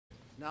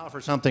Now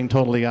for something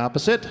totally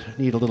opposite.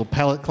 Need a little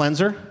palate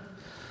cleanser.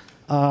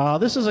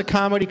 This is a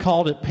comedy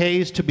called It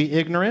Pays to Be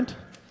Ignorant.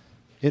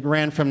 It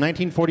ran from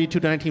 1942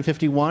 to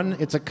 1951.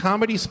 It's a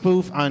comedy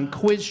spoof on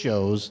quiz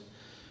shows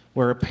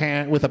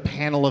with a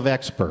panel of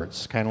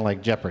experts, kind of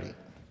like Jeopardy!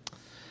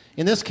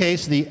 In this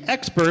case, the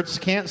experts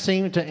can't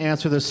seem to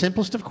answer the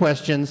simplest of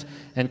questions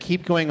and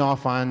keep going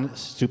off on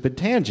stupid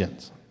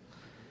tangents.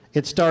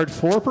 It starred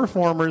 4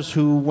 performers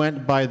who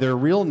went by their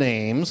real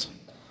names: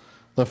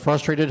 the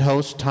frustrated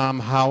host,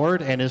 Tom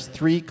Howard, and his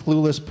 3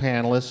 clueless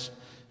panelists,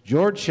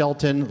 George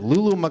Shelton,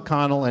 Lulu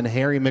McConnell, and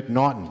Harry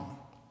McNaughton.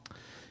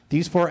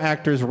 These 4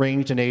 actors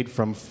ranged in age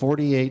from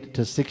 48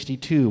 to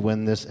 62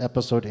 when this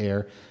episode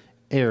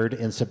aired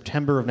in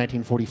September of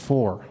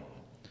 1944.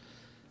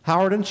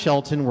 Howard and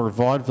Shelton were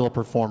vaudeville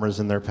performers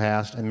in their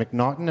past, and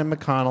McNaughton and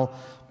McConnell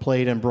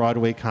played in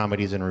Broadway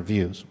comedies and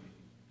revues.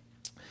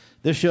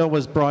 This show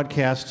was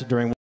broadcast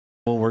during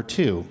World War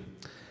II,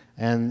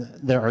 and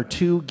there are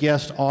 2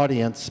 guest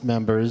audience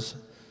members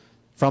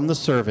from the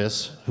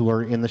service who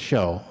are in the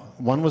show.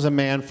 One was a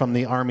man from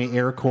the Army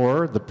Air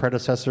Corps, the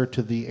predecessor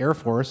to the Air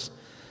Force.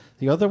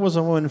 The other was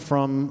a woman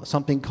from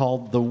something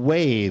called the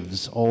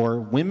WAVES, or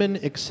Women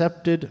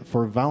Accepted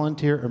for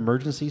Volunteer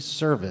Emergency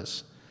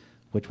Service,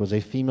 which was a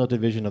female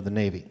division of the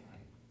Navy.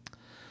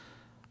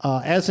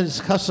 As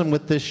is custom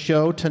with this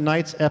show,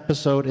 tonight's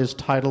episode is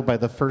titled by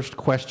the first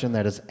question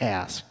that is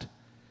asked: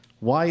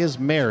 why is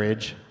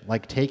marriage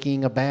like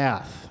taking a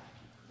bath?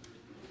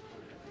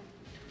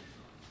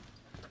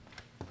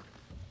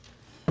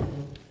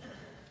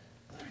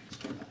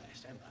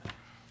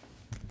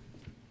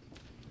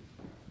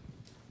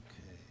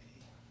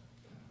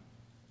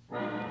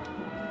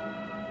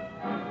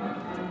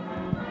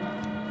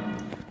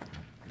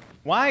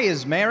 Why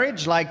is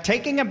marriage like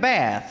taking a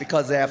bath?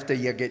 Because after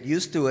you get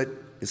used to it,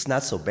 it's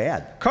not so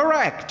bad.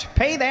 Correct.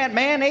 Pay that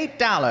man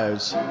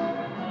 $8.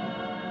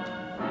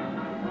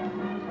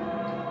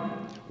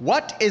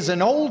 What is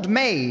an old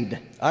maid?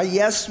 A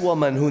yes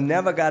woman who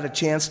never got a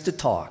chance to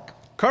talk.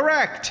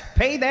 Correct.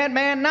 Pay that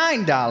man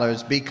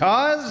 $9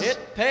 because...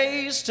 It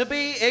pays to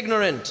be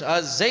ignorant.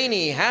 A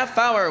zany half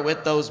hour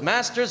with those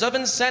masters of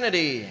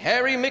insanity,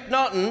 Harry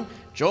McNaughton,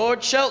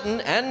 George Shelton,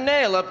 and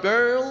nail-up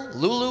girl,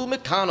 Lulu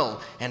McConnell,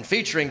 and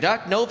featuring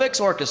Doc Novak's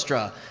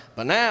orchestra.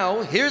 But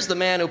now, here's the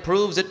man who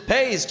proves it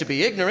pays to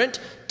be ignorant,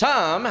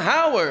 Tom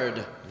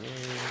Howard.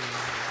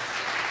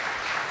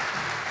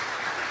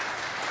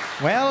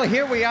 Well,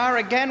 here we are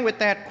again with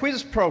that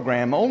quiz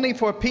program, only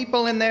for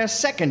people in their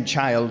second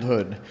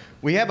childhood.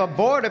 We have a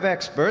board of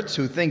experts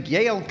who think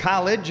Yale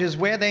College is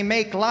where they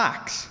make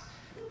locks.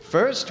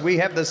 First, we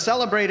have the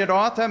celebrated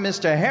author,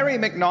 Mr. Harry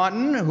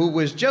McNaughton, who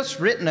was just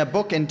written a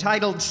book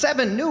entitled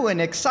 7 New and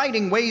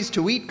Exciting Ways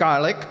to Eat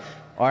Garlic,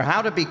 or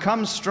How to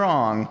Become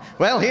Strong.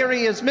 Well, here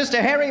he is,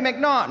 Mr. Harry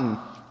McNaughton.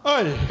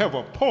 I have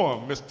a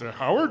poem, Mr.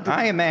 Howard.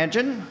 I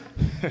imagine.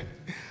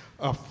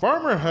 A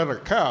farmer had a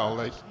cow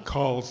that he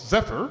called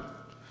Zephyr.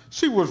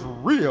 She was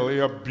really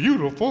a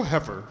beautiful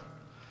heifer.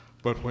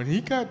 But when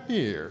he got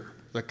near,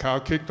 the cow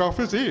kicked off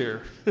his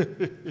ear.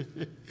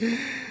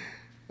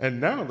 And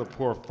now the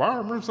poor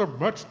farmers are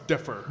much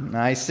deafer.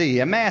 I see,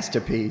 a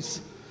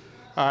masterpiece.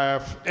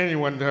 If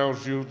anyone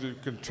tells you you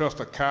can trust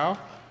a cow,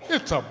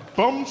 it's a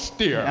bum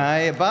steer.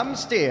 A bum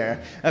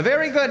steer.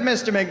 Very good,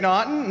 Mr.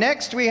 McNaughton.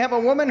 Next, we have a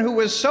woman who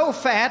was so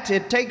fat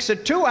it takes her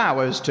 2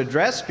 hours to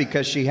dress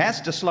because she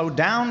has to slow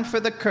down for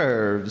the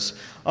curves.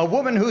 A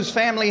woman whose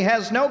family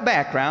has no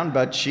background,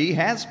 but she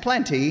has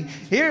plenty.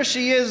 Here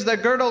she is, the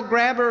girdle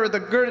grabber, or the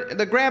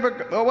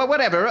grabber, or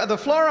whatever, the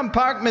Florham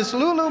Park, Miss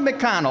Lulu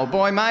McConnell.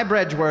 Boy, my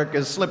bridge work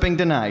is slipping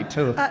tonight.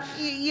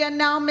 You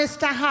know,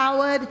 Mr.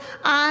 Howard,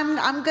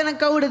 I'm gonna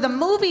go to the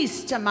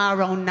movies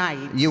tomorrow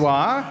night. You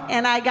are?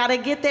 And I gotta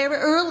get there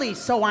early,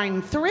 so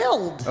I'm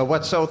thrilled.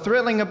 What's so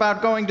thrilling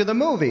about going to the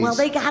movies? Well,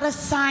 they got a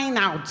sign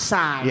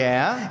outside.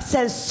 Yeah?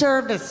 Says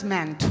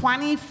servicemen,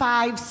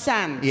 25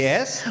 cents.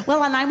 Yes?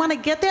 Well, and I want to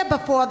get there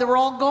before they're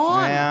all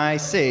gone. Yeah, I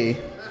see.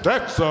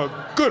 That's a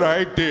good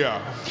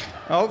idea.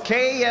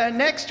 Okay,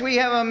 next we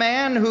have a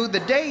man who the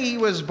day he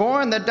was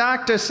born, the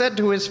doctor said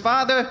to his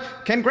father,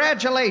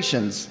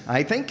 "Congratulations,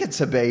 I think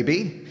it's a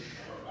baby."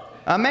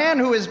 A man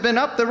who has been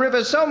up the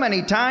river so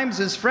many times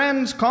his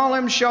friends call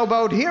him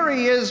Showboat. Here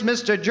he is,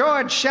 Mr.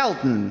 George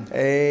Shelton.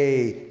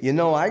 Hey, you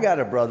know, I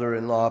got a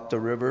brother-in-law up the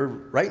river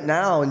right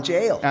now in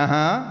jail.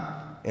 Uh-huh.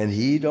 And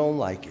he don't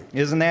like it.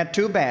 Isn't that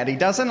too bad? He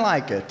doesn't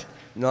like it.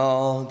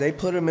 No, they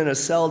put him in a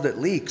cell that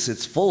leaks.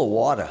 It's full of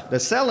water. The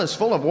cell is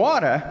full of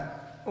water?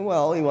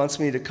 Well, he wants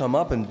me to come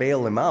up and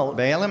bail him out.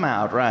 Bail him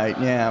out, right,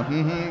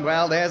 yeah.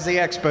 Well, there's the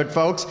expert,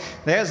 folks.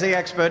 There's the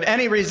expert.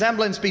 Any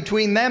resemblance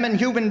between them and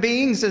human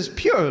beings is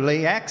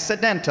purely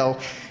accidental.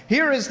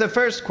 Here is the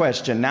first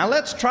question. Now,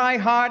 let's try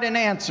hard and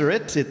answer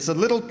it. It's a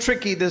little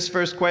tricky, this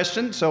first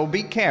question, so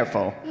be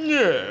careful.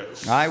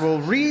 Yes. I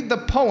will read the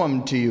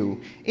poem to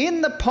you.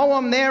 In the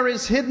poem, there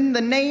is hidden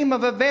the name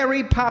of a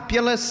very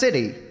popular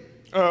city.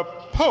 A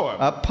poem.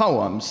 A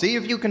poem. See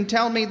if you can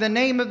tell me the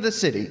name of the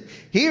city.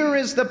 Here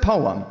is the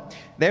poem.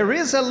 There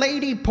is a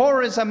lady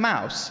poor as a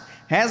mouse,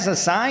 has a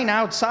sign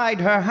outside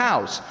her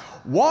house.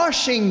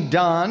 Washing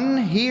done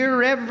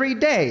here every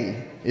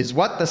day is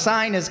what the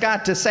sign has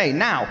got to say.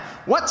 Now,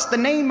 what's the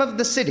name of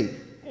the city?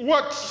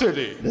 What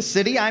city? The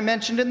city I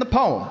mentioned in the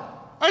poem.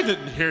 I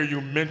didn't hear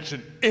you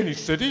mention any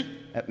city.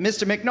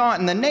 Mr.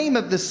 McNaughton, the name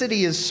of the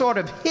city is sort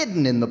of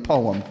hidden in the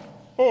poem.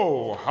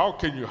 Oh, how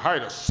can you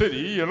hide a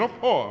city in a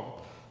poem?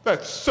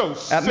 That's so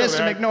silly.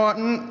 Mr.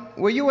 McNaughton,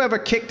 were you ever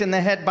kicked in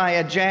the head by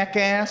a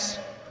jackass?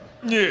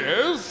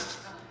 Yes.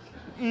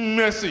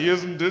 Messy,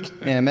 isn't it?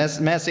 Yeah,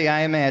 messy,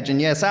 I imagine.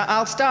 Yes,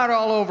 I'll start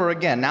all over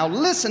again. Now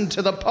listen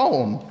to the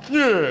poem.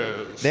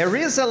 Yes. There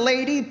is a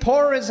lady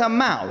poor as a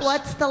mouse.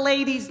 What's the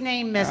lady's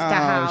name, Mr. Oh,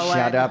 Howard?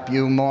 shut up,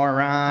 you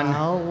moron.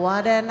 Oh,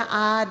 what an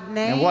odd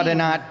name. And what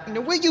an odd...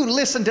 Will you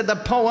listen to the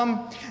poem?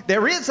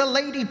 There is a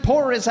lady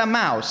poor as a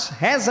mouse,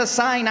 has a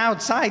sign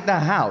outside the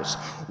house.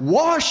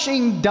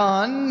 Washing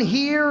done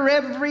here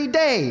every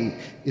day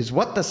is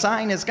what the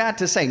sign has got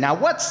to say. Now,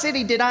 what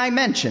city did I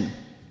mention?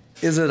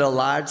 Is it a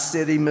large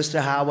city,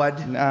 Mr. Howard?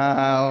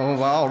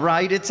 Oh, all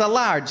right, it's a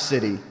large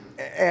city.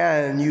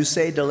 And you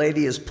say the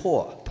lady is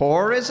poor.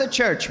 Poor as a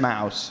church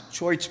mouse.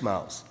 Church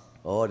mouse.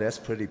 Oh, that's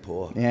pretty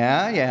poor.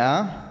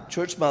 Yeah.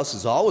 Church mouse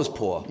is always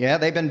poor. Yeah,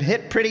 they've been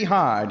hit pretty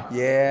hard.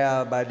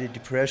 Yeah, by the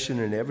depression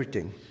and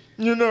everything.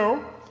 You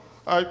know,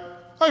 I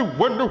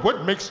wonder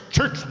what makes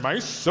church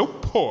mice so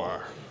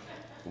poor.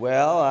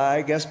 Well,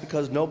 I guess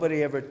because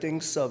nobody ever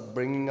thinks of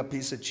bringing a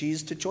piece of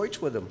cheese to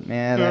church with them.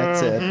 Yeah,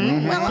 that's it.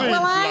 Mhm. Well,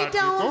 I Seems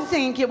don't logical.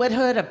 think it would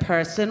hurt a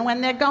person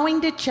when they're going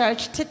to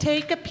church to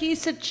take a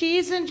piece of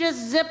cheese and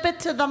just zip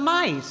it to the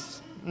mice.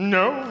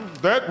 No,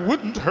 that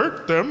wouldn't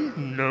hurt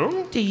them,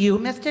 no. Do you,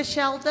 Mr.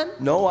 Sheldon?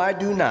 No, I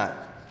do not.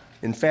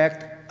 In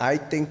fact, I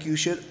think you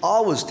should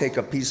always take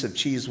a piece of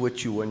cheese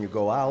with you when you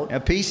go out. A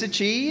piece of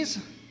cheese?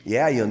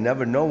 Yeah, you'll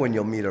never know when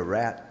you'll meet a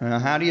rat.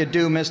 How do you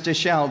do, Mr.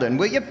 Sheldon?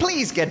 Will you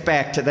please get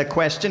back to the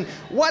question?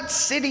 What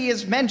city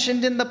is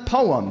mentioned in the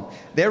poem?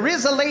 There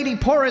is a lady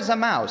poor as a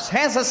mouse,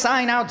 has a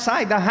sign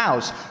outside the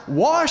house.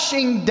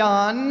 Washing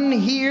done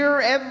here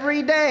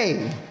every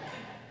day.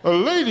 A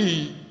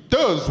lady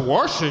does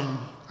washing,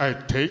 I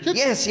take it.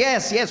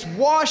 Yes.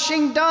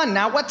 Washing done.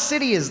 Now, what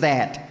city is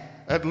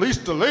that? At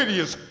least the lady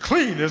is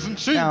clean, isn't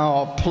she?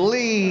 Oh,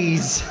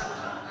 please.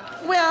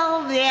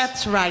 Well,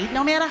 that's right.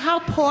 No matter how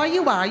poor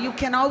you are, you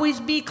can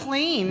always be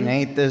clean.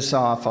 Ain't this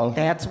awful?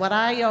 That's what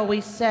I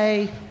always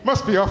say.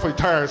 Must be awfully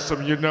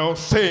tiresome, you know,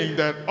 saying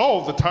that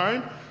all the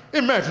time.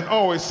 Imagine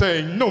always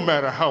saying, no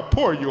matter how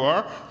poor you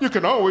are, you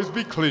can always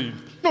be clean.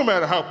 No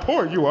matter how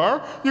poor you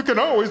are, you can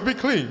always be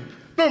clean.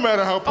 No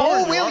matter how poor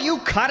Oh, you will are. you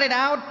cut it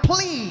out,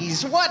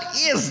 please? What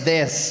is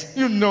this?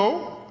 You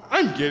know,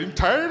 I'm getting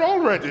tired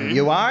already.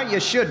 You are?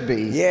 You should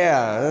be.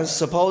 Yeah,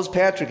 suppose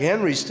Patrick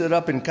Henry stood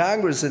up in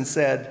Congress and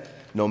said,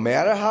 no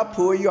matter how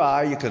poor you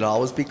are, you can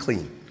always be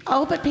clean.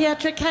 Oh, but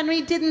Patrick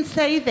Henry didn't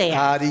say that.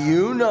 How do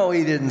you know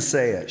he didn't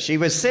say it? She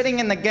was sitting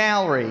in the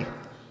gallery.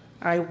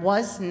 I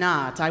was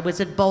not. I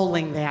was at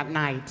bowling that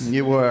night.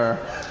 You were.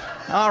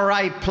 All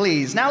right,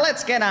 please. Now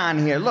let's get on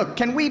here. Look,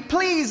 can we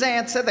please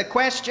answer the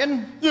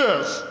question?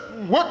 Yes.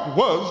 What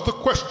was the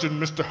question,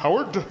 Mr.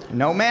 Howard?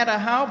 No matter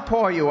how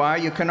poor you are,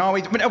 you can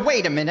always... But,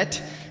 wait a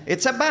minute.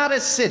 It's about a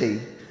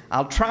city.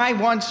 I'll try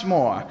once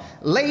more.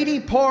 Lady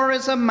poor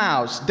as a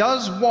mouse,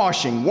 does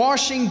washing.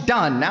 Washing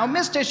done. Now,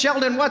 Mr.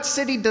 Sheldon, what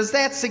city does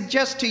that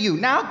suggest to you?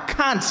 Now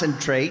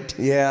concentrate.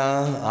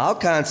 Yeah, I'll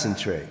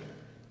concentrate.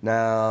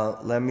 Now,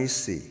 let me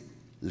see.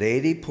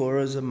 Lady poor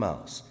as a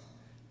mouse.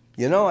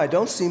 You know, I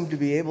don't seem to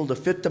be able to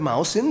fit the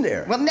mouse in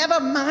there. Well,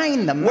 never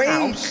mind the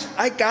mouse. Wait,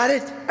 I got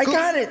it. I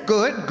got it.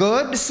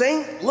 Good.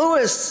 St.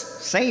 Louis.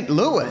 St.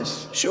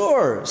 Louis.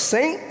 Sure,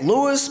 St.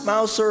 Louis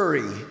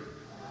Mousery.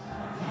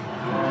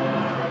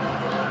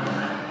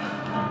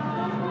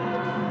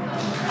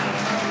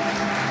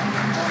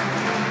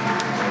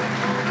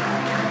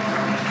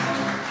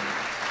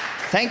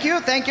 Thank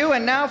you.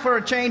 And now for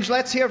a change,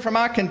 let's hear from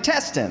our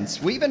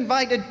contestants. We've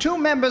invited 2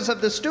 members of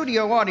the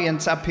studio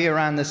audience up here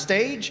on the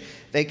stage.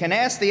 They can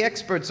ask the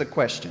experts a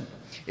question.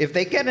 If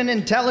they get an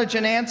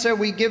intelligent answer,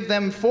 we give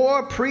them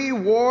 4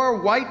 pre-war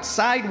white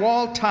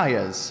sidewall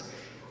tires.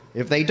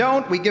 If they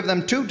don't, we give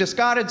them 2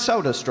 discarded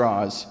soda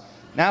straws.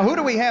 Now, who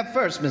do we have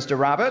first, Mr.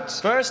 Roberts?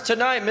 First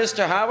tonight,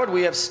 Mr. Howard,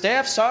 we have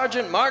Staff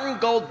Sergeant Martin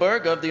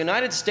Goldberg of the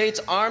United States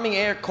Army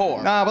Air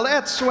Corps. Ah, well,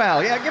 that's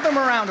swell. Yeah, give him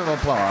a round of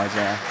applause.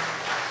 Yeah.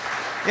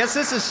 Yes,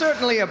 this is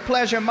certainly a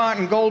pleasure,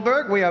 Martin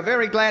Goldberg. We are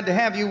very glad to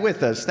have you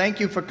with us.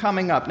 Thank you for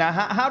coming up. Now,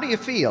 how do you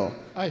feel?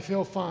 I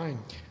feel fine.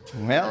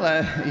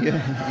 Well,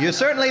 you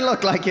certainly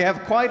look like you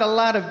have quite a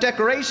lot of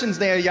decorations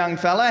there, young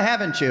fella,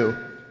 haven't you?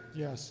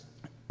 Yes.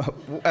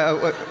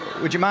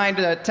 Would you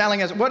mind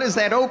telling us, what is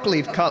that oak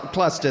leaf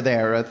cluster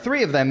there?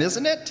 3 of them,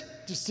 isn't it?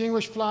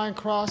 Distinguished Flying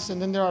Cross, and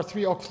then there are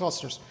 3 oak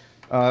clusters.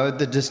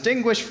 The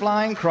Distinguished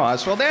Flying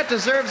Cross. Well, that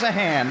deserves a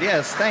hand.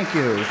 Yes, thank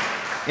you.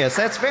 Yes,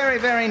 that's very,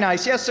 very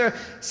nice. Yes, sir.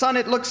 Son,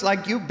 it looks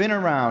like you've been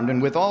around, and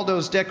with all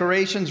those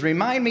decorations,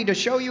 remind me to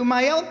show you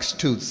my elk's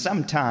tooth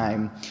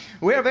sometime.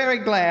 We're very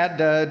glad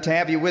to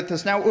have you with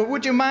us. Now,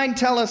 would you mind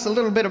tell us a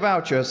little bit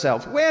about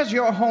yourself? Where's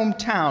your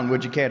hometown,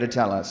 would you care to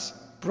tell us?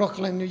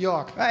 Brooklyn, New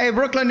York. Hey,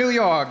 Brooklyn, New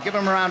York. Give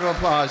them a round of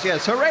applause.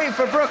 Yes, hooray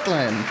for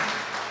Brooklyn.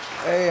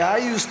 Hey, I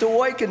used to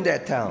work in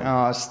that town.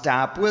 Oh,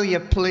 stop, will you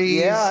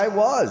please? Yeah, I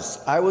was.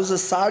 I was a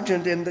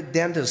sergeant in the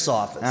dentist's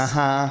office.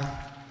 Uh-huh.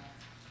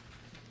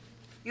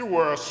 You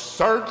were a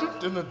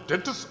sergeant in the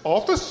dentist's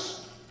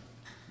office?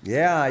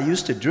 Yeah, I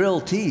used to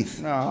drill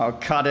teeth. Oh,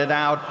 cut it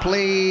out,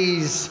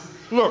 please.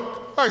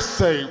 Look, I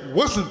say,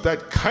 wasn't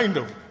that kind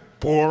of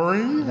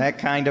boring? That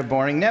kind of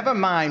boring. Never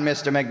mind,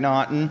 Mr.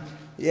 McNaughton.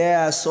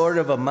 Yeah, sort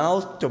of a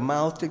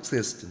mouth-to-mouth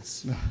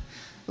existence.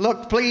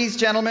 Look, please,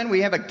 gentlemen, we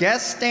have a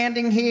guest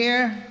standing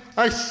here.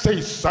 I say,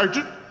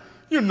 Sergeant,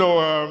 you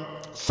know,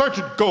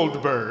 Sergeant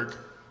Goldberg,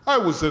 I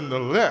was in the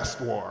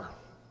last war.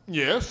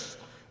 Yes,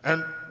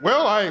 and,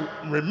 well, I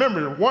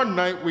remember one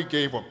night we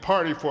gave a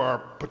party for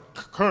our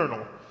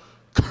colonel,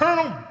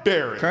 Colonel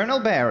Barry. Colonel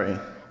Barry.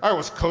 I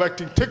was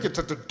collecting tickets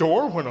at the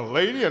door when a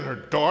lady and her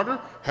daughter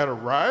had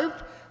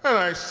arrived, and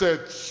I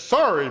said,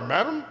 sorry,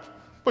 madam,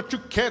 but you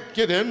can't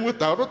get in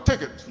without a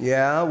ticket.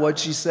 Yeah, what'd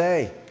she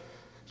say?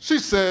 She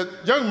said,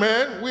 young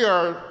man, we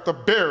are the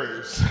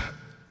Barrys.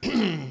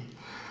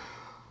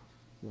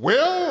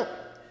 Well,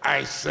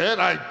 I said,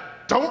 I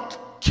don't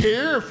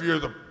care if you're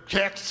the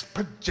cat's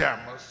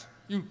pajamas.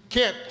 You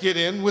can't get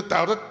in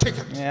without a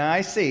ticket. Yeah,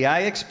 I see.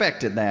 I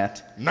expected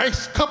that.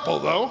 Nice couple,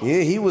 though.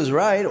 Yeah, he was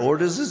right.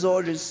 Orders is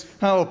orders.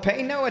 Oh,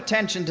 pay no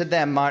attention to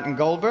them, Martin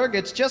Goldberg.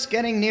 It's just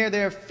getting near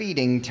their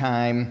feeding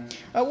time.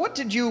 What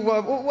did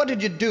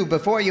you do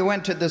before you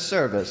entered the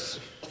service?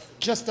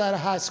 Just out of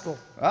high school.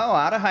 Oh,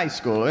 out of high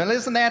school. Well,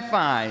 isn't that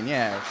fine?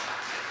 Yes.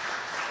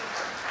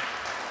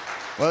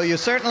 Well, you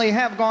certainly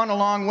have gone a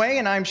long way,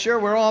 and I'm sure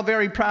we're all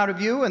very proud of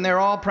you, and they're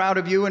all proud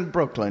of you in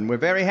Brooklyn. We're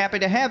very happy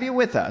to have you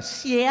with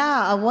us.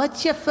 Yeah,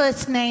 what's your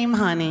first name,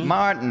 honey?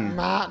 Martin.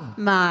 Martin.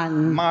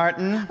 Martin.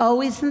 Martin.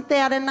 Oh, isn't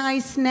that a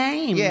nice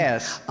name?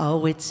 Yes.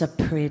 Oh, it's a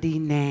pretty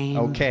name.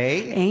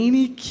 Okay. Ain't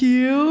he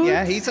cute?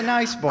 Yeah, he's a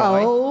nice boy.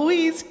 Oh,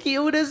 he's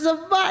cute as a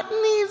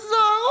button. He's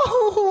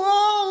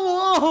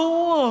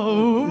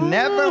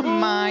Never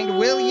mind.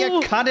 Will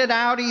you cut it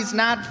out? He's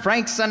not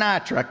Frank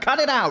Sinatra. Cut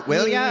it out,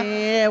 will ya?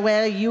 Yeah,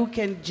 well, you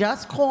can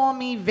just call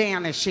me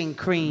Vanishing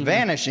Cream.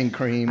 Vanishing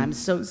Cream. I'm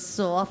so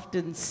soft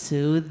and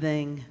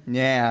soothing.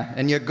 Yeah,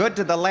 and you're good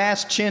to the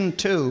last chin,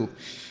 too.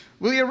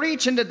 Will you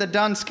reach into the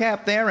dunce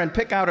cap there and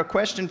pick out a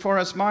question for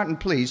us, Martin,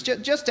 please?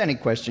 Just any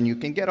question you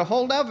can get a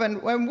hold of,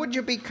 and would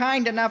you be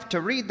kind enough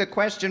to read the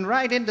question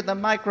right into the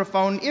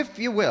microphone, if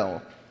you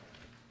will?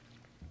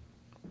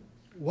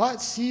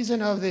 What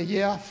season of the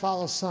year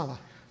follows summer?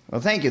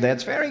 Well, thank you.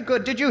 That's very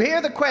good. Did you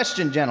hear the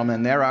question,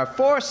 gentlemen? There are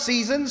 4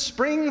 seasons: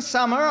 spring,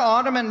 summer,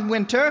 autumn, and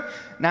winter.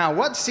 Now,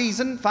 what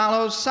season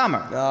follows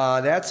summer?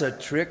 That's a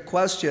trick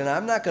question.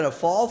 I'm not going to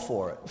fall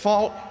for it.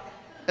 Fall.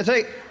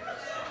 Say,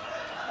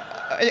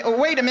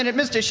 wait a minute,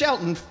 Mr.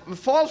 Shelton.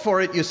 Fall for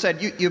it, you said.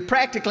 You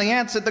practically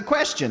answered the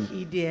question.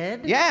 He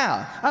did?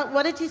 Yeah.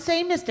 What did you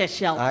say, Mr.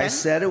 Shelton? I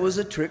said it was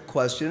a trick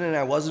question, and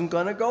I wasn't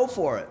going to go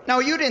for it. No,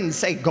 you didn't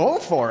say go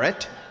for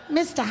it.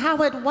 Mr.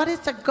 Howard, what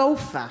is a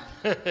gopher?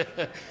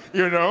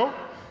 You know,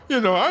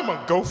 I'm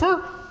a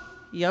gopher.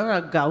 You're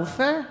a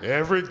gopher?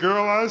 Every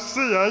girl I see,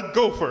 I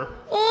gopher.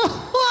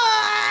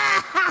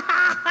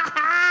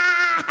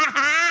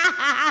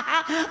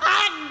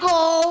 I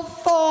go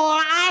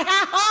for.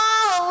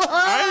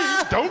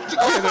 I don't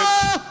get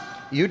it.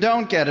 You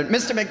don't get it.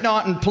 Mr.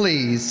 McNaughton,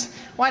 please.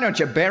 Why don't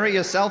you bury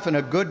yourself in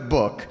a good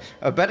book?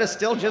 Or better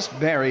still, just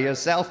bury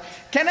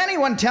yourself. Can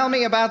anyone tell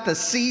me about the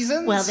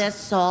seasons? Well, there's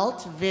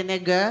salt,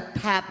 vinegar,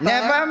 pepper.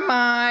 Never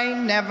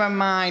mind, never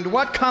mind.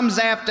 What comes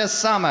after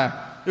summer?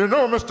 You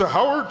know, Mr.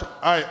 Howard,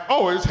 I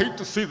always hate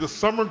to see the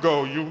summer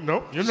go, you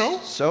know?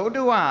 So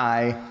do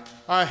I.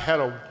 I had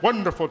a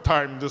wonderful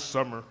time this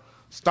summer.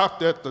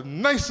 Stopped at the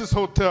nicest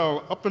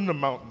hotel up in the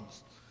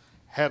mountains.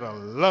 Had a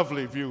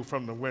lovely view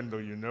from the window,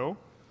 you know.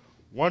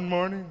 One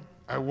morning,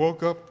 I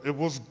woke up, it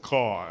was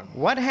gone.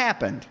 What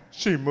happened?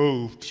 She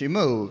moved. She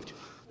moved.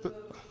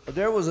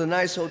 There was a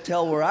nice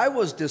hotel where I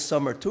was this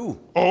summer, too.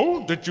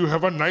 Oh, did you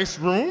have a nice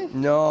room?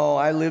 No,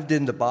 I lived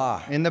in the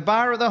bar. In the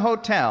bar of the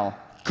hotel.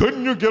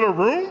 Couldn't you get a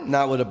room?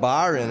 Not with a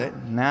bar in it.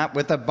 Not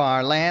with a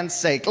bar, land's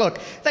sake. Look,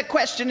 the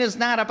question is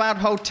not about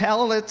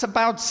hotel, it's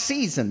about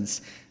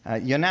seasons.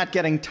 You're not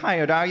getting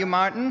tired, are you,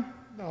 Martin?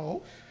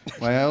 No.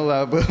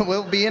 Well,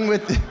 we'll be in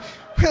with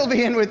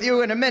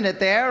you in a minute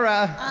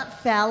there.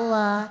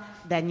 Fella,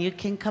 then you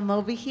can come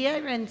over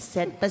here and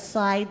sit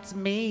beside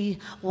me.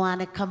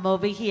 Want to come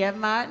over here,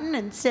 Martin,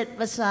 and sit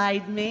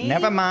beside me?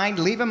 Never mind,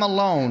 leave him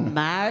alone.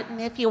 Martin,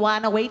 if you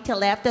want to wait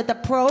till after the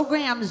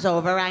program's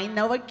over, I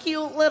know a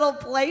cute little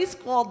place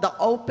called the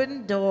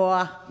Open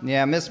Door.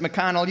 Yeah, Miss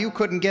McConnell, you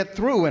couldn't get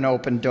through an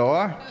open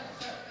door.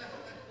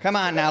 Come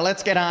on now,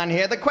 let's get on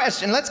here. The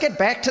question, let's get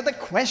back to the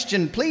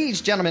question. Please,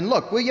 gentlemen,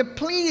 look, will you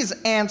please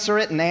answer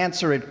it and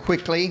answer it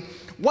quickly?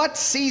 What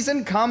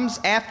season comes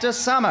after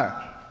summer?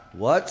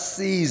 What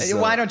season?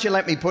 Why don't you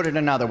let me put it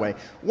another way?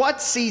 What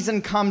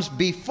season comes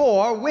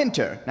before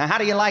winter? Now, how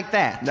do you like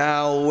that?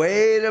 Now,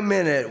 wait a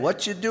minute.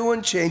 What you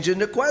doing changing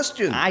the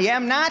question? I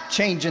am not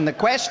changing the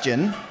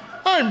question.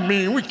 I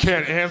mean, we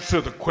can't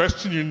answer the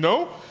question, you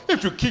know,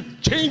 if you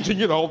keep changing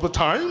it all the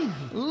time.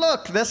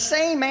 Look, the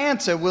same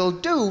answer will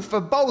do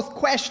for both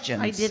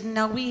questions. I didn't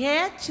know we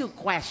had two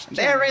questions.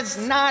 There is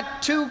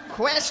not two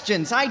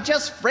questions. I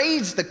just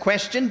phrased the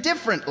question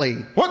differently.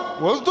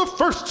 What was the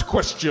first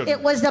question? It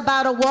was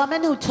about a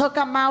woman who took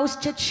a mouse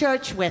to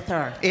church with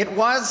her. It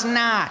was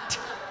not.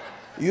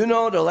 You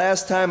know, the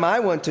last time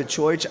I went to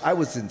church, I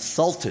was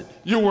insulted.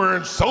 You were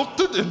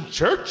insulted in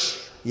church?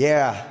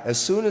 Yeah, as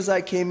soon as I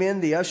came in,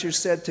 the usher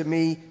said to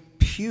me,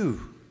 "Pew."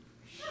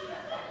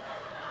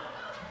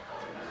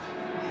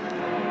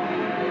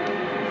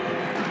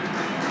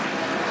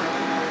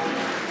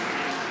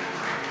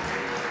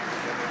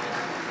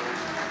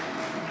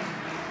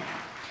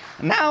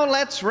 Now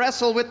let's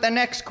wrestle with the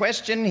next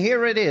question.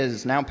 Here it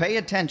is. Now pay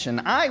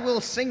attention. I will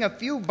sing a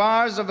few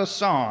bars of a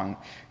song.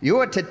 You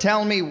are to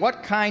tell me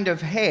what kind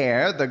of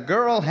hair the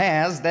girl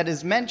has that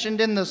is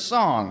mentioned in the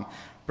song.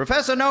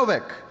 Professor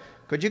Novick,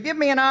 could you give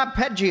me an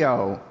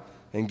arpeggio?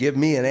 And give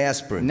me an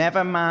aspirin.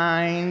 Never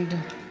mind.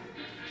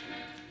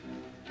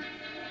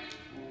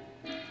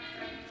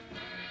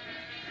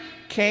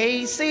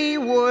 Casey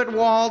would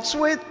waltz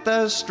with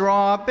the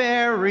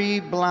strawberry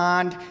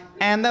blonde,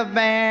 and the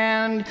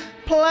band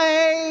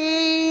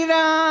played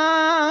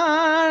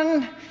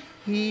on.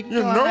 You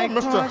know,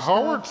 Mr.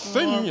 Howard's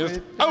singing is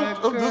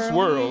out of this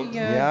world.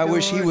 Yeah, I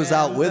wish he was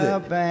out with The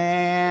it.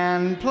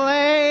 band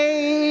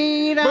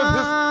played But on.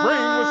 his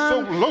brain was so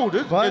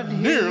loaded, But it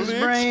nearly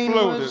his brain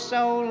exploded. was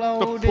so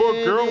loaded, The poor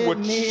girl it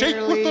would shake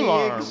with nearly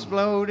alarm.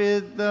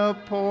 Exploded. The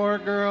poor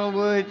girl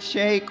would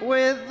shake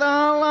with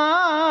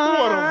alarm.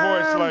 What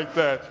a voice like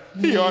that.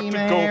 He ought to go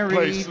married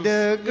places.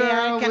 The girl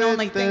Yeah, I can with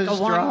only think the of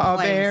one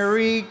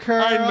strawberry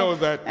curl. I know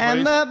that place. And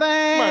the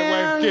band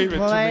My wife gave it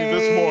to me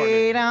this morning.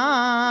 played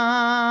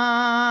on.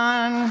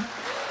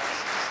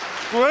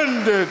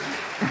 Splendid.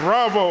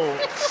 Bravo.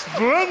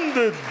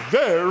 Splendid.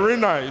 Very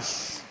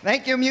nice.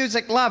 Thank you,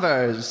 music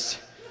lovers.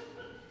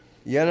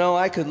 You know,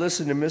 I could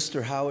listen to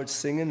Mr. Howard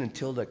singing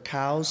until the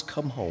cows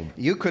come home.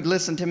 You could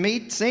listen to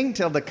me sing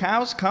till the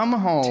cows come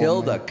home.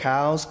 Till the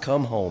cows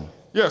come home.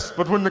 Yes,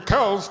 but when the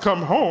cows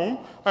come home,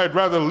 I'd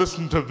rather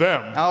listen to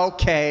them.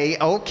 Okay,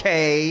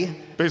 okay.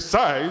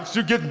 Besides,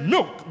 you get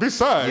milk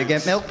besides. You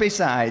get milk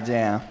besides,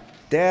 yeah.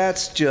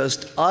 That's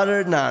just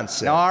utter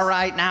nonsense. All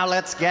right, now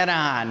let's get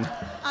on.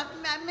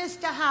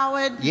 Mr.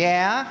 Howard,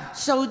 Yeah?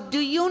 so do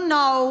you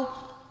know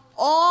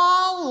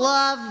all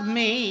of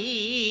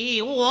me?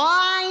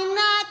 Why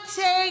not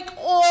take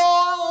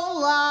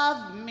all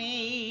of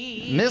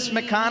me? Miss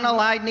McConnell,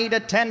 I'd need a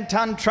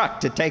 10-ton truck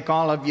to take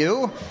all of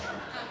you.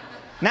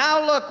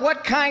 Now look,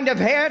 what kind of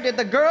hair did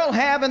the girl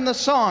have in the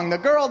song? The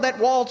girl that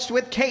waltzed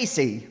with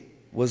Casey.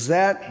 Was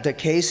that the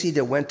Casey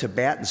that went to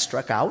bat and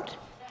struck out?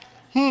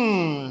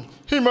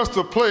 He must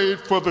have played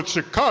for the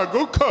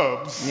Chicago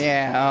Cubs.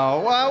 Yeah, oh,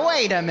 well,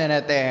 wait a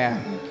minute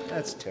there.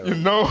 That's You terrible.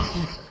 know,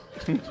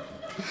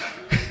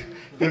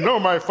 you know,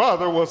 my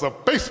father was a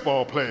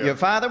baseball player. Your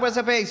father was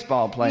a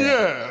baseball player.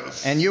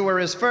 Yes. And you were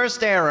his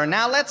first error.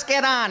 Now let's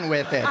get on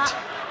with it.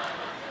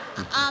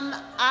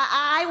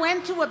 I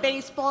went to a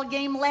baseball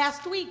game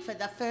last week for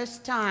the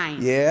first time.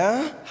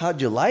 Yeah? How'd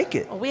you like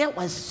it? Oh, it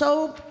was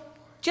so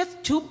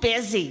just too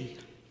busy.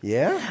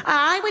 Yeah?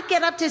 I would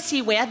get up to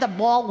see where the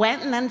ball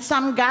went, and then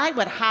some guy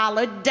would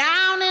holler,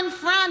 "Down in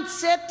front,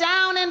 sit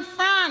down in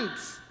front."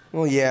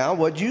 Well, yeah,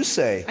 what'd you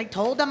say? I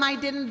told him I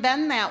didn't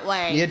bend that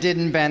way. You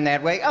didn't bend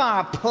that way.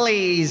 Oh,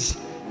 please.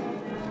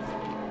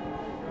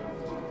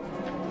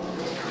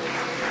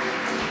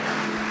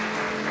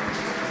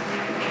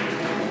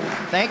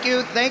 Thank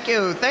you, thank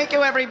you, thank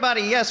you,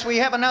 everybody. Yes, we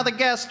have another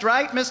guest,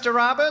 right, Mr.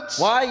 Roberts?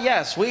 Why,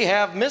 yes, we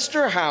have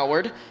Mr.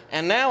 Howard,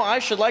 and now I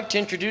should like to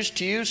introduce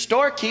to you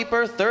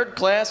storekeeper, third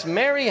class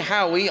Mary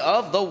Howie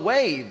of the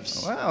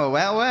Waves. Well,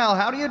 well, well,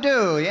 how do you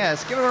do?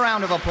 Yes, give her a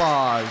round of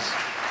applause.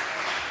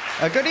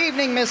 Good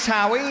evening, Miss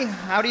Howie.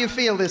 How do you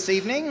feel this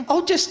evening?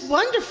 Oh, just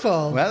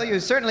wonderful. Well, you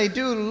certainly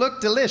do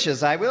look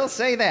delicious, I will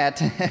say that.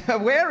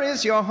 Where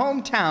is your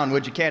hometown,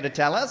 would you care to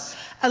tell us?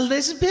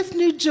 Elizabeth,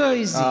 New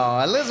Jersey. Oh,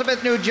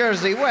 Elizabeth, New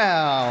Jersey.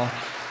 Well,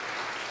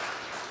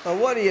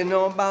 What do you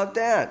know about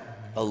that?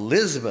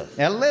 Elizabeth.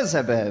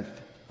 Elizabeth.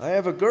 I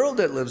have a girl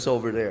that lives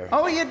over there.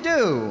 Oh, you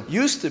do?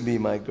 Used to be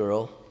my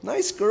girl.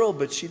 Nice girl,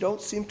 but she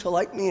don't seem to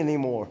like me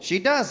anymore. She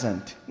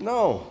doesn't.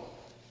 No.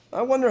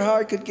 I wonder how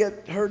I could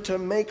get her to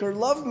make her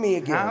love me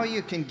again. How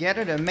you can get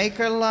her to make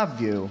her love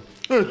you.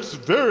 It's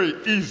very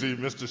easy,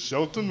 Mr.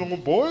 Shelton,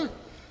 old boy.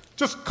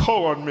 Just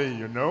call on me,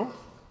 you know.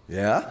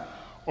 Yeah?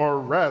 Or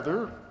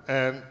rather,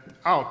 and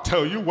I'll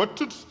tell you what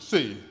to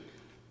see.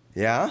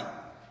 Yeah?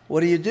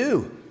 What do you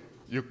do?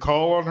 You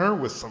call on her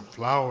with some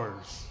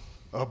flowers,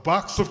 a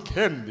box of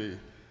candy.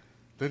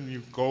 Then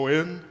you go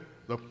in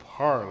the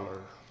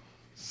parlor,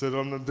 sit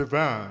on the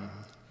divan,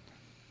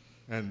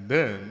 and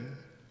then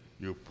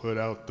You put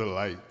out the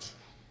lights.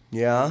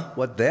 Yeah,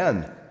 what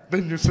then?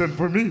 Then you send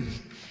for me.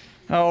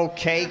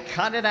 Okay,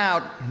 cut it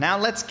out. Now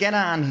let's get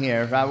on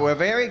here. We're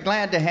very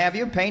glad to have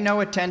you. Pay no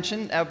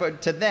attention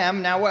to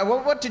them. Now,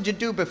 what did you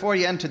do before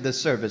you entered the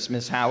service,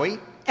 Miss Howie?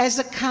 As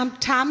a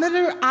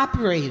comptometer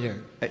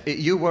operator.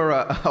 You were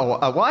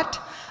a what?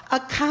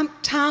 A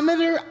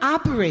comptometer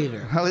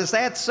operator. Well, is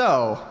that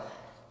so?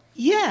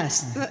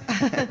 Yes.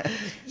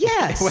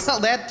 Yes. Well,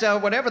 that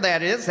whatever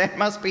that is, that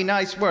must be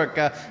nice work.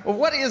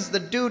 What is the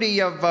duty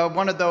of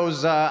one of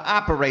those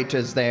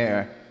operators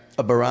there?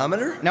 A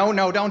barometer?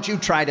 No, don't you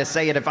try to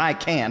say it if I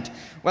can't.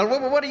 Well,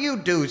 what do you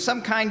do?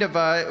 Some kind of,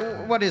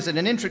 what is it,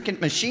 an intricate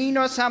machine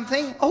or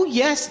something? Oh,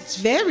 yes, it's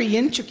very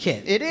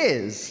intricate. It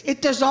is.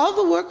 It does all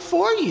the work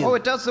for you. Oh,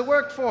 it does the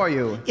work for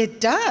you.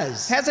 It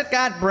does. Has it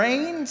got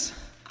brains?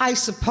 I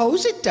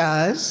suppose it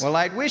does. Well,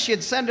 I'd wish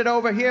you'd send it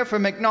over here for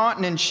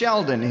McNaughton and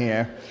Sheldon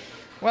here.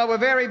 Well, we're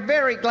very,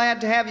 very glad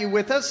to have you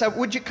with us.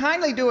 Would you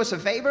kindly do us a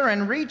favor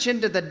and reach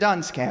into the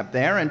dunce cap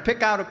there and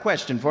pick out a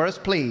question for us,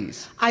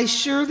 please? I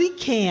surely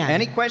can.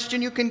 Any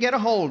question you can get a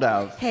hold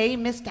of. Hey,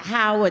 Mr.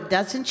 Howard,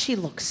 doesn't she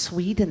look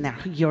sweet in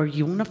your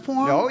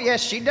uniform? Oh,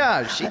 yes, she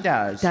does. She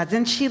does.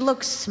 Doesn't she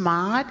look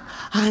smart?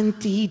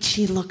 Indeed,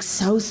 she looks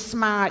so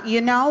smart.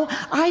 You know,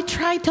 I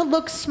try to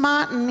look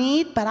smart and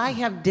neat, but I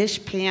have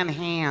dishpan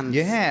hands.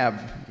 You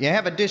have. You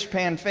have a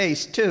dishpan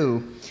face,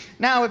 too.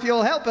 Now, if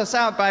you'll help us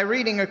out by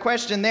reading a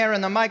question there in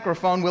the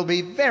microphone, we'll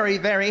be very,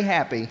 very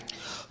happy.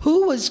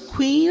 Who was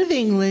Queen of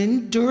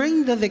England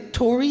during the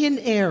Victorian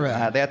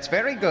era? That's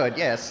very good,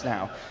 yes.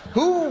 Now,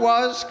 who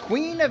was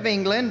Queen of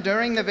England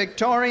during the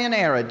Victorian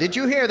era? Did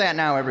you hear that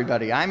now,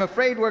 everybody? I'm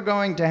afraid we're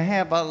going to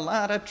have a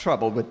lot of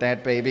trouble with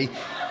that baby.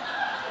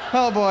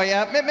 Oh, boy.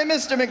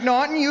 Mr.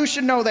 McNaughton, you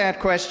should know that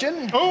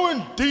question. Oh,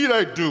 indeed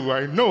I do.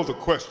 I know the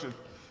question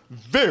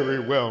very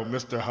well,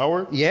 Mr.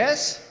 Howard.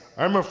 Yes?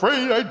 I'm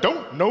afraid I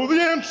don't know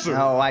the answer.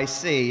 Oh, I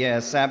see,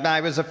 yes.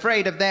 I was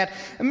afraid of that.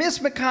 Miss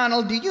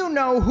McConnell, do you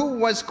know who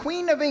was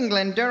Queen of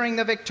England during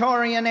the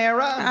Victorian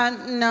era?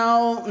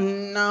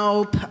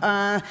 Nope.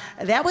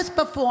 That was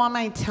before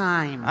my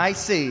time. I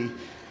see.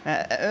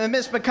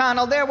 Miss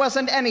McConnell, there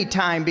wasn't any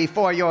time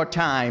before your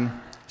time.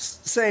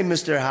 Say,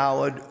 Mr.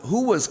 Howard,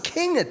 who was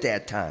king at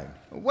that time?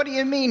 What do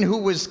you mean, who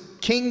was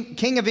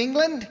king of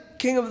England?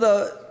 King of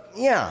the...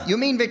 yeah. You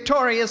mean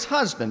Victoria's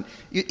husband.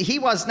 He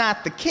was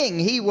not the king,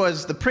 he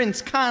was the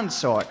prince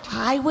consort.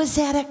 I was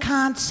at a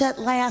concert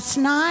last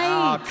night.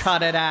 Oh,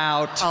 cut it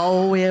out.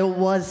 Oh, it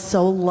was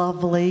so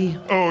lovely.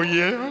 Oh,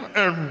 yeah?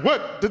 And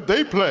what did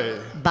they play?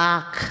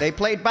 Bach. They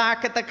played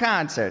Bach at the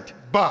concert.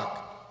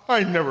 Bach.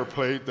 I never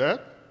played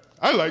that.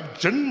 I like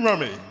gin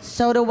rummy.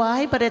 So do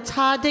I, but it's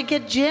hard to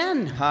get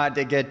gin. Hard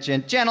to get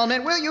gin.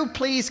 Gentlemen, will you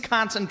please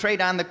concentrate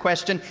on the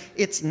question?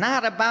 It's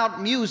not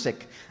about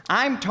music.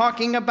 I'm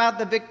talking about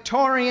the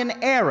Victorian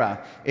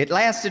era. It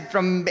lasted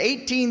from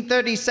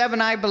 1837,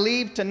 I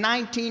believe, to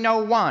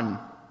 1901.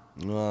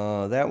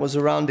 That was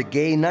around the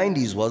gay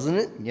 90s, wasn't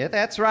it? Yeah,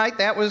 that's right.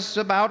 That was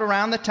about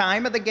around the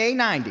time of the gay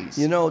 90s.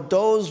 You know,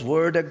 those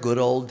were the good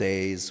old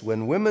days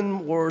when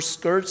women wore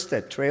skirts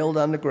that trailed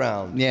on the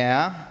ground.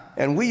 Yeah.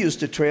 And we used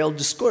to trail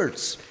the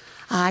skirts.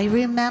 I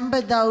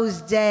remember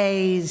those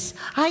days.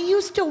 I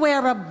used to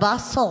wear a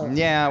bustle.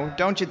 Yeah,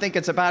 don't you think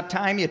it's about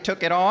time you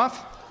took it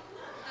off?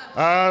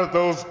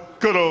 Those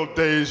good old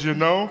days, you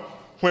know,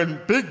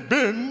 when Big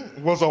Ben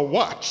was a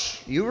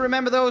watch. You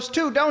remember those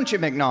too, don't you,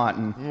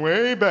 McNaughton?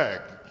 Way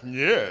back,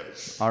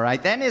 yes. All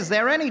right, then, is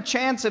there any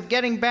chance of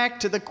getting back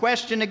to the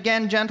question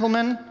again,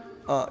 gentlemen?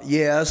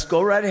 Yes,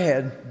 go right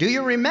ahead. Do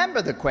you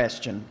remember the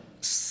question?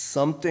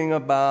 Something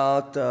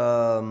about,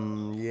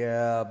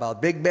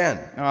 about Big Ben.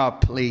 Oh,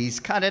 please,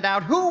 cut it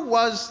out. Who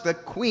was the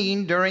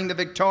queen during the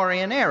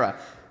Victorian era?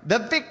 The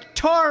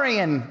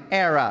Victorian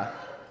era.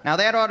 Now,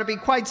 that ought to be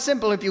quite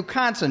simple if you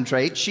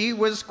concentrate. She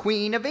was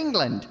Queen of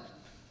England.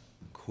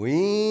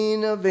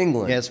 Queen of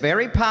England. Yes,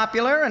 very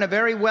popular and a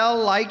very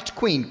well-liked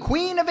queen.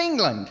 Queen of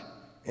England.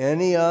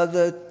 Any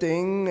other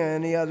thing,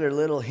 any other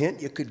little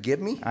hint you could give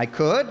me? I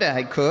could.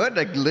 A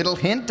little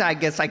hint I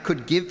guess I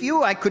could give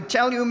you. I could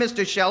tell you,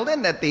 Mr.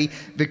 Sheldon, that the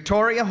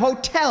Victoria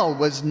Hotel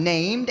was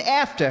named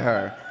after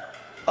her.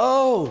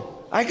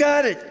 Oh, I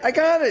got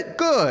it.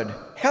 Good.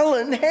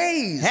 Helen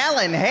Hayes.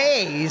 Helen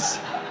Hayes?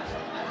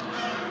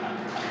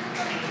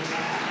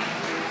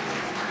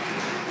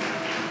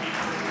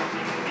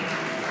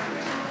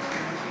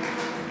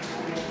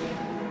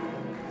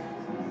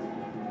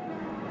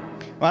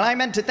 Well, I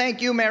meant to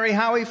thank you, Mary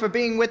Howie, for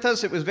being with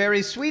us. It was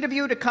very sweet of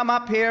you to come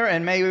up here,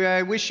 and may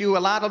I wish you a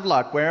lot of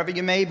luck wherever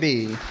you may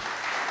be.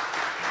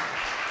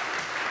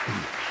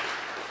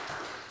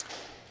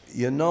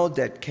 You know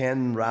that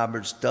Ken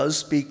Roberts does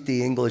speak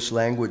the English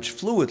language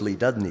fluidly,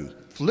 doesn't he?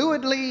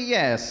 Fluidly,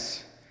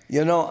 yes.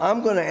 You know,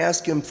 I'm going to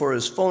ask him for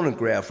his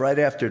phonograph right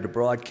after the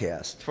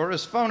broadcast. For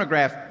his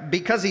phonograph,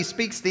 because he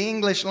speaks the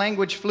English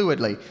language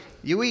fluidly.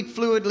 You eat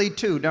fluidly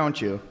too,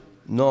 don't you?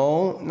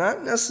 No,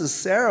 not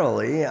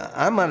necessarily.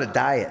 I'm on a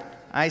diet.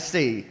 I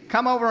see.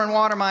 Come over and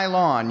water my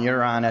lawn.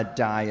 You're on a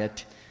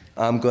diet.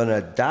 I'm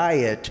gonna dye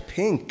it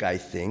pink, I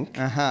think.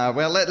 Uh-huh.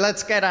 Well,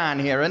 let's get on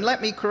here. And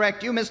let me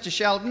correct you, Mr.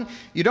 Shelton.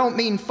 You don't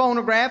mean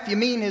phonograph, you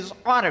mean his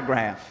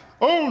autograph.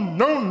 Oh,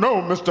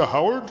 no, Mr.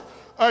 Howard.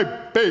 I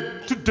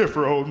beg to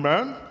differ, old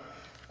man.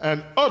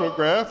 An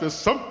autograph is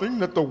something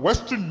that the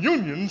Western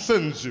Union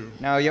sends you.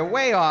 Now, you're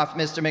way off,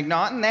 Mr.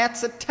 McNaughton.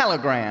 That's a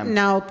telegram.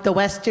 No, the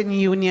Western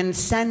Union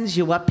sends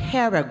you a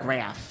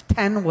paragraph,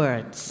 10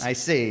 words. I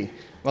see.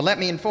 Well, let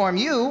me inform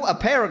you, a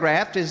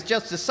paragraph is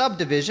just a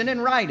subdivision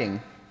in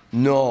writing.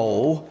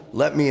 No,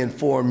 let me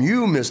inform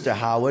you, Mr.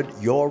 Howard,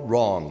 you're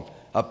wrong.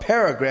 A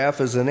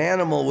paragraph is an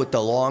animal with a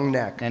long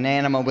neck. An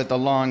animal with a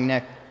long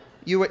neck.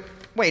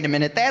 Wait a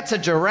minute, that's a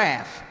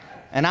giraffe.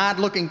 An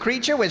odd-looking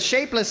creature with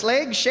shapeless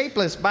legs,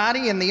 shapeless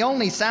body, and the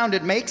only sound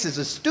it makes is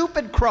a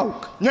stupid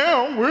croak.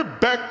 Now we're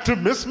back to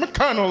Miss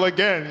McConnell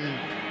again.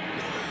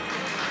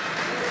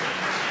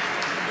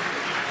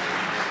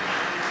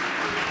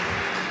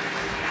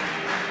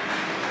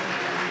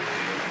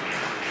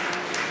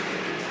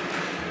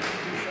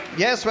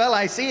 Yes, well,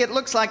 I see it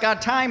looks like our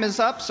time is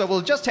up, so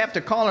we'll just have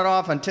to call it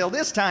off until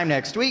this time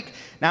next week.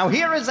 Now,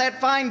 here is that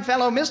fine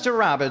fellow, Mr.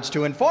 Roberts,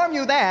 to inform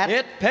you that...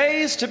 It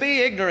pays to be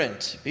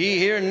ignorant. Be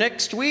here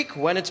next week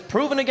when it's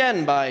proven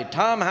again by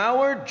Tom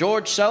Howard,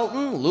 George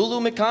Shelton,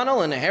 Lulu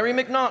McConnell, and Harry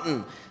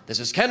McNaughton. This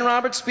is Ken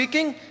Roberts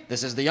speaking.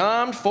 This is the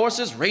Armed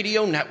Forces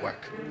Radio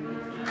Network.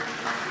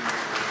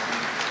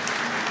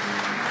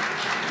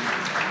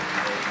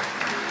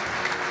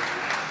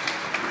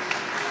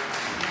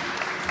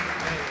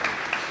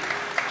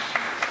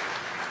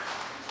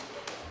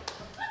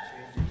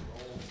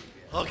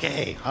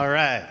 Okay, all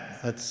right.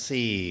 Let's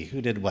see.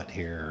 Who did what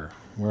here?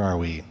 Where are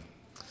we?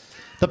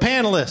 The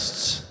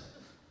panelists.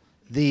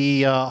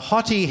 The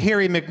haughty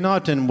Harry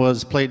McNaughton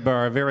was played by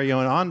our very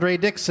own Andre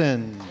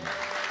Dixon.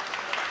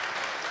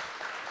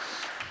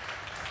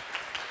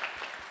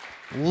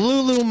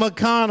 Lulu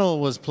McConnell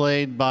was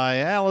played by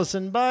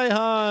Allison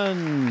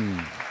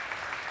Byhun.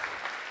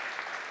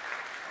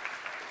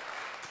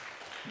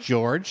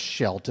 George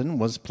Shelton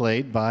was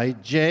played by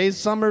Jay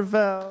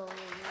Somerville.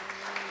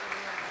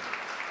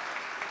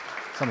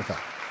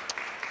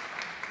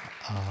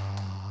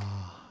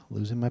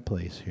 Losing my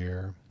place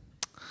here.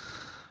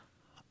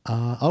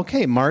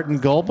 Okay, Martin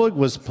Goldberg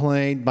was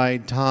played by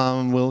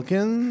Tom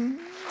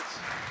Wilkins.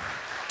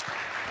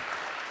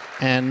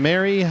 And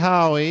Mary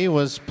Howie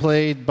was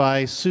played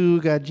by Sue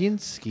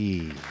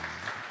Gajinsky.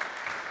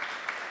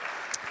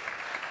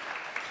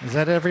 Is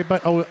that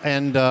everybody? Oh,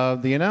 and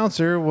the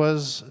announcer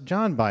was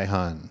John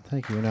Byhun.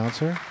 Thank you,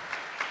 announcer.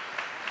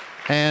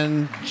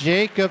 And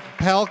Jacob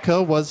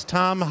Palka was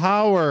Tom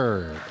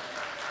Howard.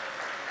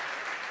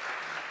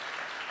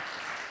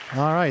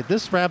 All right,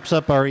 this wraps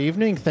up our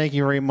evening. Thank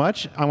you very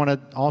much. I want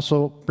to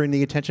also bring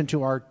the attention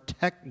to our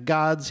tech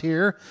gods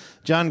here,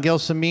 John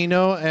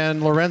Gelsomino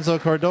and Lorenzo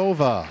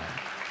Cordova.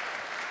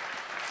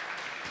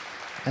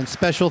 And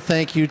special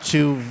thank you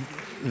to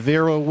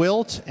Vera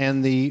Wilt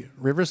and the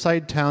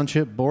Riverside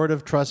Township Board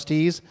of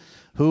Trustees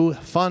who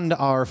fund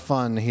our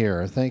fun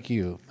here. Thank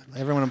you.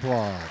 Everyone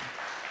applaud.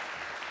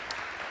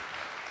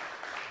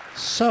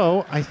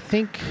 So I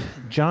think,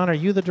 John, are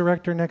you the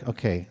director next?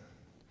 Okay.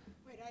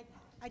 Wait,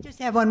 I just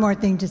have one more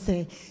thing to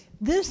say.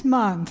 This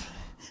month,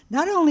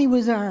 not only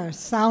was our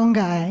sound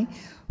guy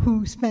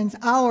who spends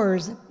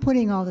hours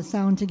putting all the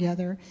sound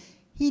together,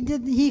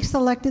 he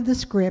selected the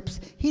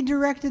scripts, he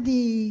directed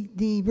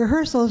the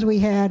rehearsals we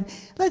had.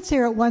 Let's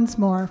hear it once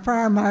more for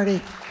our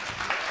Marty.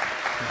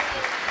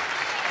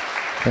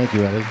 Thank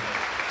you, Ellie.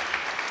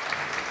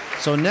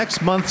 So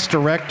next month's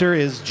director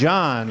is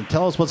John.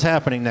 Tell us what's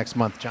happening next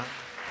month, John.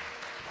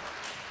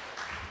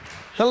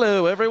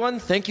 Hello, everyone.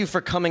 Thank you for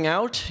coming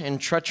out and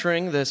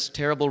treachering this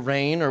terrible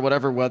rain or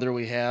whatever weather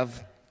we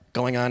have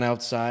going on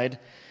outside.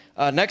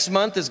 Next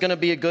month is going to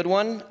be a good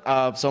one,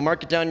 so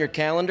mark it down your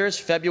calendars.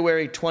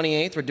 February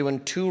 28th, we're doing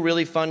 2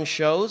 really fun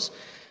shows.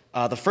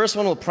 The first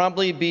one will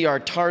probably be our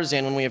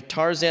Tarzan, when we have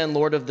Tarzan,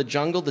 Lord of the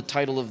Jungle. The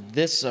title of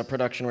this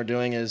production we're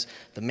doing is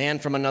The Man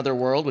from Another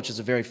World, which is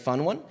a very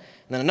fun one. And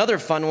then another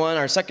fun one,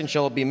 our second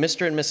show will be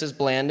Mr. and Mrs.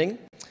 Blanding.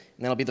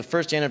 And that'll be the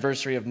first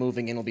anniversary of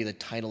moving in, will be the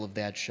title of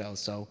that show.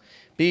 So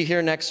be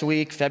here next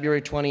week,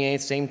 February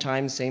 28th, same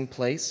time, same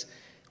place.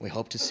 We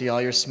hope to see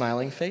all your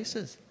smiling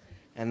faces.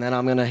 And then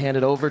I'm going to hand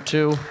it over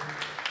to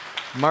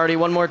Marty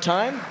one more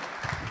time.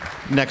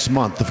 Next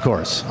month, of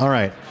course. All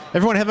right.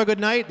 Everyone have a good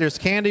night. There's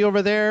candy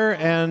over there,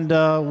 and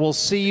we'll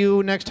see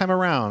you next time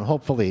around,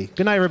 hopefully.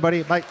 Good night,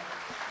 everybody. Bye.